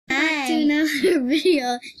to another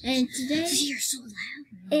video, and today you're so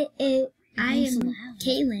loud. I am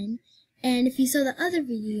Caitlin, and if you saw the other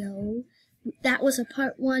video, that was a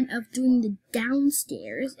part 1 of doing the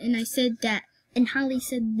downstairs, and I said that, and Holly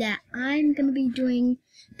said that I'm gonna be doing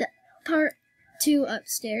the part 2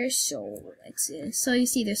 upstairs. So let's see. So you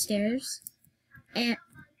see the stairs, and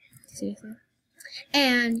seriously,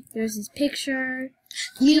 and there's this picture.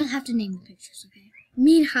 You don't have to name the pictures, okay?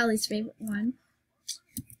 Me and Holly's favorite one.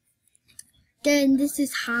 Then this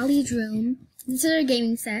is Holly's room. This is her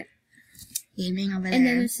gaming set. Gaming over there. And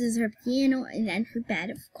then this is her piano, and then her bed,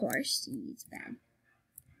 of course. She needs bed.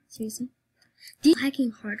 Seriously. These are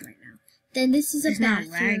lagging hard right now. Then this is a bathroom.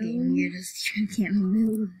 It's not lagging, you're just can't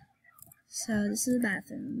move. So this is a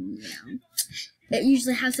bathroom, you know. It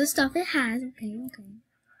usually has the stuff it has. Okay.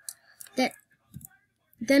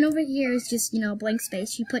 Then over here is just, you know, blank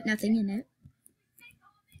space. She put nothing in it.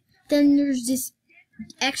 Then there's this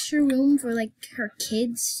extra room for, like, her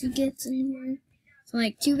kids she gets in here. So,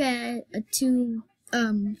 like,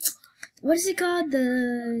 what is it called?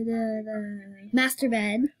 The master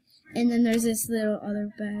bed. And then there's this little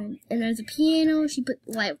other bed. And there's a piano. She put,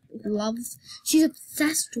 like, loves. She's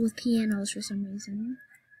obsessed with pianos for some reason.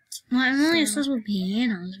 Well, I'm only obsessed with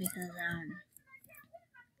pianos because,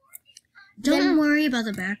 don't worry about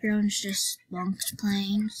the background, it's just Lunks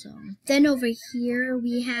playing, so. Then over here,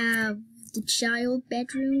 we have the child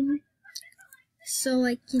bedroom. So,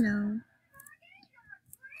 like, you know.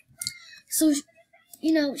 So,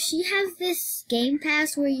 you know, she has this Game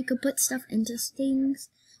Pass where you could put stuff into things.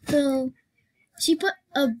 So, she put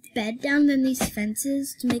a bed down in these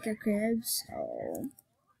fences to make a crib, so.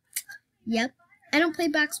 Yep. I don't play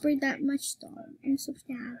Boxbird that much, though. I'm so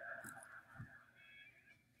sad.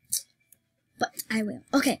 But I will.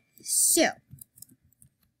 Okay, so.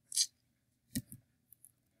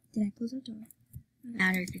 Did I close the door?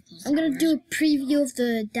 I'm gonna do a preview of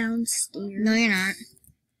the downstairs. No, you're not.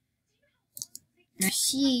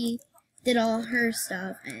 She did all her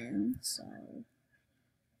stuff, and so.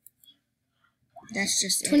 That's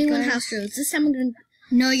just 21 house rules. This time I'm gonna.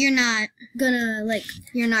 No, you're not. Gonna, like.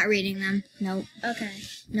 You're not reading them. Nope. Okay.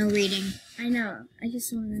 No reading. I know. I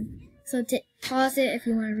just wanna. So pause it if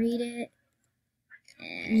you wanna read it.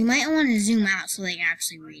 And you might want to zoom out so they can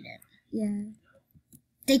actually read it. Yeah.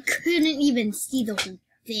 They couldn't even see the whole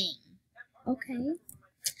thing. Okay.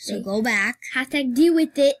 So go back. Hashtag deal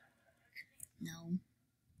with it. No.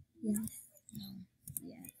 Yes. No.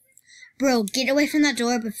 Yes. Bro, get away from that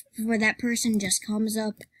door before that person just comes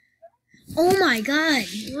up. Oh my god.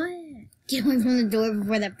 What? Get away from the door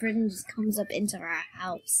before that person just comes up into our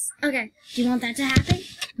house. Okay. Do you want that to happen?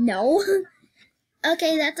 No.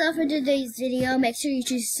 Okay, that's all for today's video. Make sure you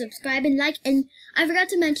choose subscribe and like. And I forgot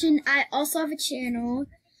to mention, I also have a channel.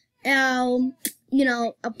 You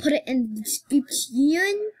know, I'll put it in the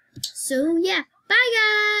description. So, yeah. Bye, guys.